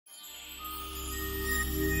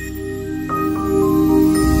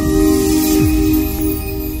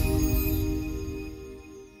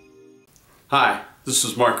Hi, this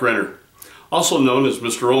is Mark Renner, also known as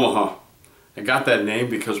Mr. Omaha. I got that name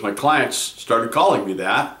because my clients started calling me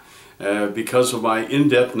that because of my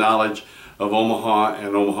in-depth knowledge of Omaha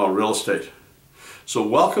and Omaha real estate. So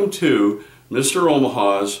welcome to Mr.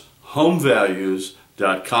 Omaha's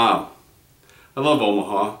HomeValues.com. I love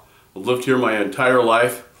Omaha. I've lived here my entire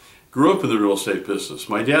life. Grew up in the real estate business.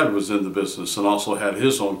 My dad was in the business and also had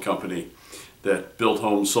his own company that built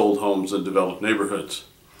homes, sold homes, and developed neighborhoods.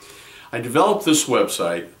 I developed this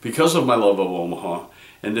website because of my love of Omaha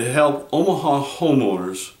and to help Omaha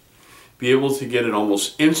homeowners be able to get an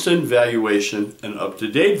almost instant valuation and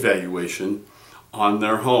up-to-date valuation on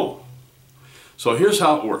their home. So here's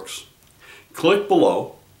how it works. Click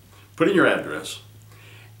below, put in your address,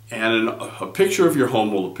 and a picture of your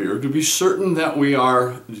home will appear to be certain that we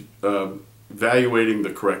are valuating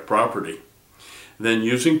the correct property. Then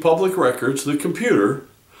using public records, the computer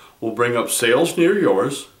will bring up sales near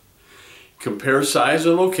yours, compare size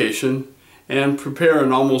and location, and prepare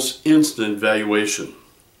an almost instant valuation.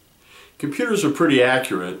 Computers are pretty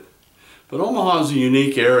accurate, but Omaha is a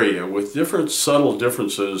unique area with different subtle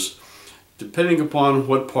differences depending upon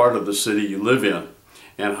what part of the city you live in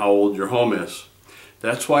and how old your home is.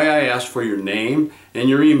 That's why I asked for your name and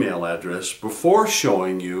your email address before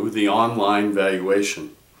showing you the online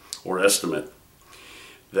valuation or estimate.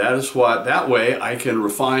 That way I can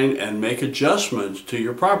refine and make adjustments to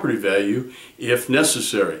your property value if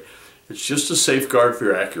necessary. It's just a safeguard for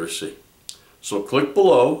your accuracy. So click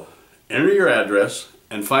below, enter your address,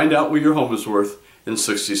 and find out what your home is worth in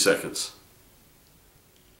 60 seconds.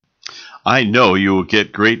 I know you will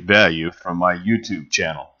get great value from my YouTube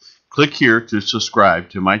channel. Click here to subscribe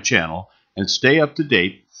to my channel and stay up to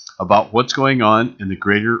date about what's going on in the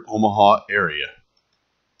greater Omaha area.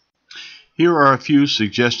 Here are a few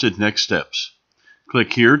suggested next steps.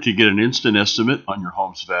 Click here to get an instant estimate on your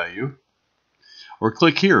home's value. Or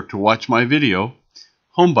click here to watch my video,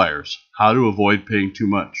 Homebuyers, How to Avoid Paying Too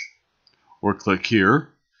Much. Or click here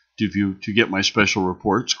to get my special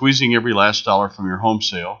report, Squeezing Every Last Dollar from Your Home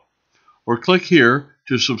Sale. Or click here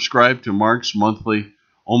to subscribe to Mark's monthly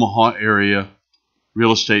Omaha area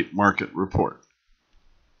real estate market report.